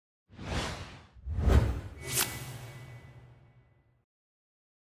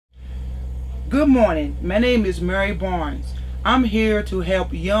Good morning. My name is Mary Barnes. I'm here to help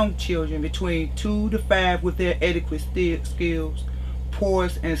young children between 2 to 5 with their adequate skills,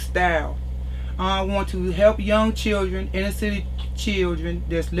 poise, and style. I want to help young children, inner city children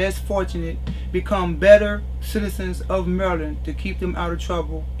that's less fortunate, become better citizens of Maryland to keep them out of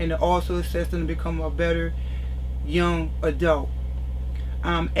trouble and to also assist them to become a better young adult.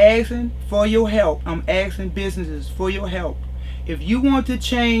 I'm asking for your help. I'm asking businesses for your help. If you want to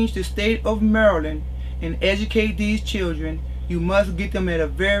change the state of Maryland and educate these children, you must get them at a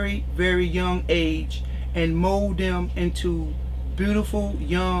very, very young age and mold them into beautiful,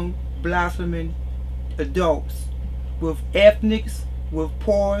 young, blossoming adults with ethnics, with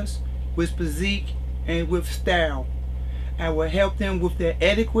poise, with physique, and with style. I will help them with their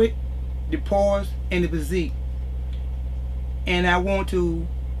etiquette, the poise, and the physique. And I want to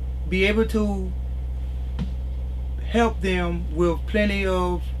be able to help them with plenty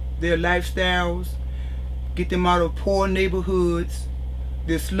of their lifestyles, get them out of poor neighborhoods,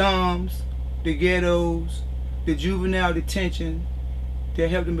 the slums, the ghettos, the juvenile detention, to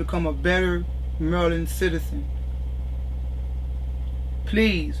help them become a better Maryland citizen.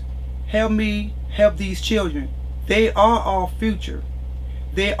 Please help me help these children. They are our future.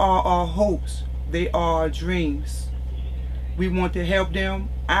 They are our hopes. They are our dreams. We want to help them.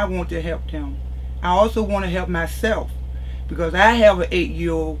 I want to help them. I also want to help myself because I have an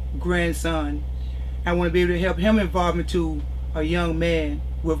 8-year-old grandson. I want to be able to help him evolve into a young man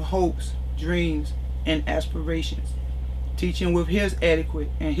with hopes, dreams, and aspirations. Teach him with his etiquette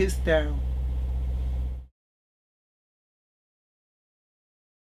and his style